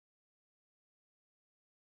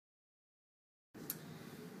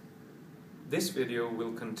This video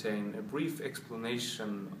will contain a brief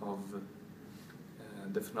explanation of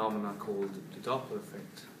the phenomena called the Doppler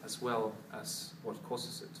effect, as well as what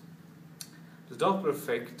causes it. The Doppler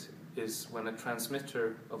effect is when a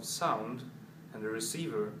transmitter of sound and a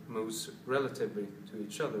receiver moves relatively to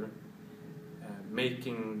each other,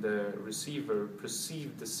 making the receiver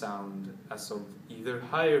perceive the sound as of either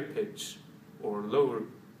higher pitch or lower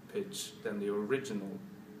pitch than the original,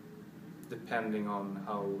 depending on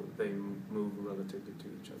how they move relatively to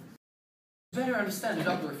each other. To better understand the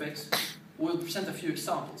Doppler effect, we'll present a few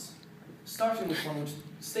examples, starting with one with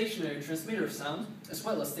stationary transmitter of sound, as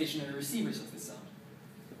well as stationary receivers of this sound.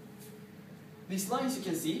 These lines you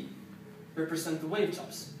can see represent the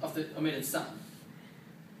wavetops of the emitted sound.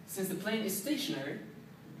 Since the plane is stationary,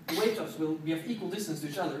 the wavetops will be of equal distance to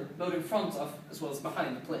each other, both in front of as well as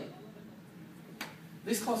behind the plane.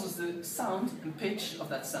 This causes the sound and pitch of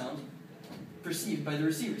that sound perceived by the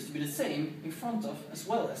receivers to be the same in front of as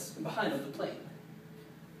well as behind of the plane.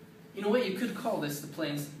 In a way, you could call this the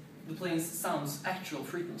plane's sound's actual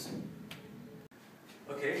frequency.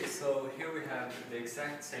 Okay, so here we have the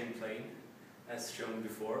exact same plane as shown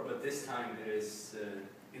before, but this time it is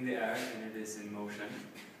in the air and it is in motion,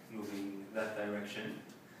 moving that direction.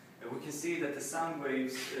 We can see that the sound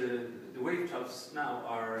waves, the wavetops now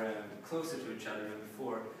are closer to each other than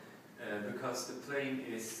before, because the plane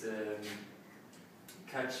is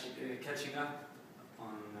catching up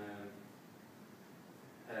on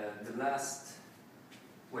the last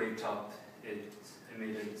wavetop it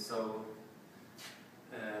emitted. So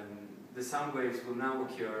the sound waves will now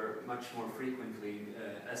occur much more frequently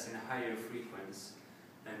as in a higher frequency,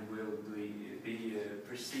 and will be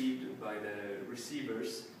perceived by the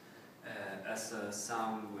receivers as a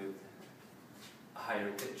sound with a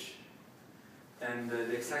higher pitch. And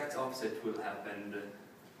the exact opposite will happen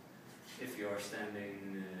if you are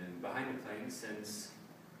standing behind the plane, since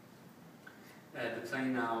the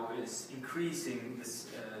plane now is increasing this,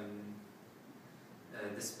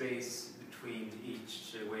 the space between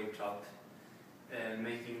each wavetop,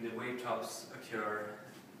 making the wavetops occur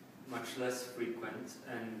much less frequent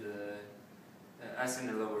and as in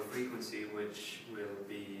a lower frequency, which will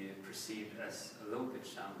be perceived as a low-pitch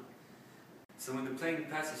sound. So when the plane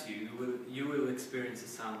passes you will experience a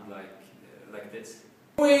sound like this.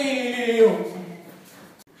 The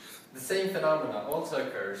same phenomena also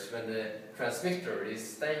occurs when the transmitter is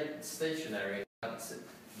stationary, but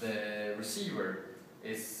the receiver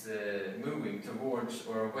is moving towards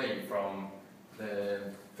or away from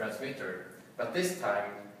the transmitter. But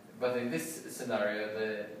in this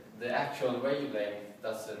scenario, the actual wavelength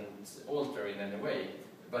doesn't alter in any way,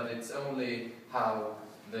 but it's only how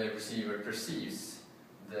the receiver perceives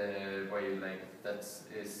the wavelength that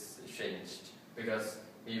is changed, because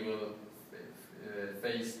he will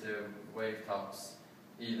face the wavetops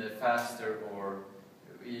either faster or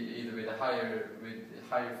either with a higher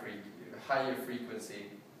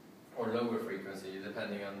frequency or lower frequency,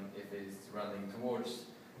 depending on if it's running towards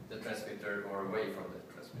the transmitter or away from the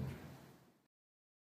transmitter.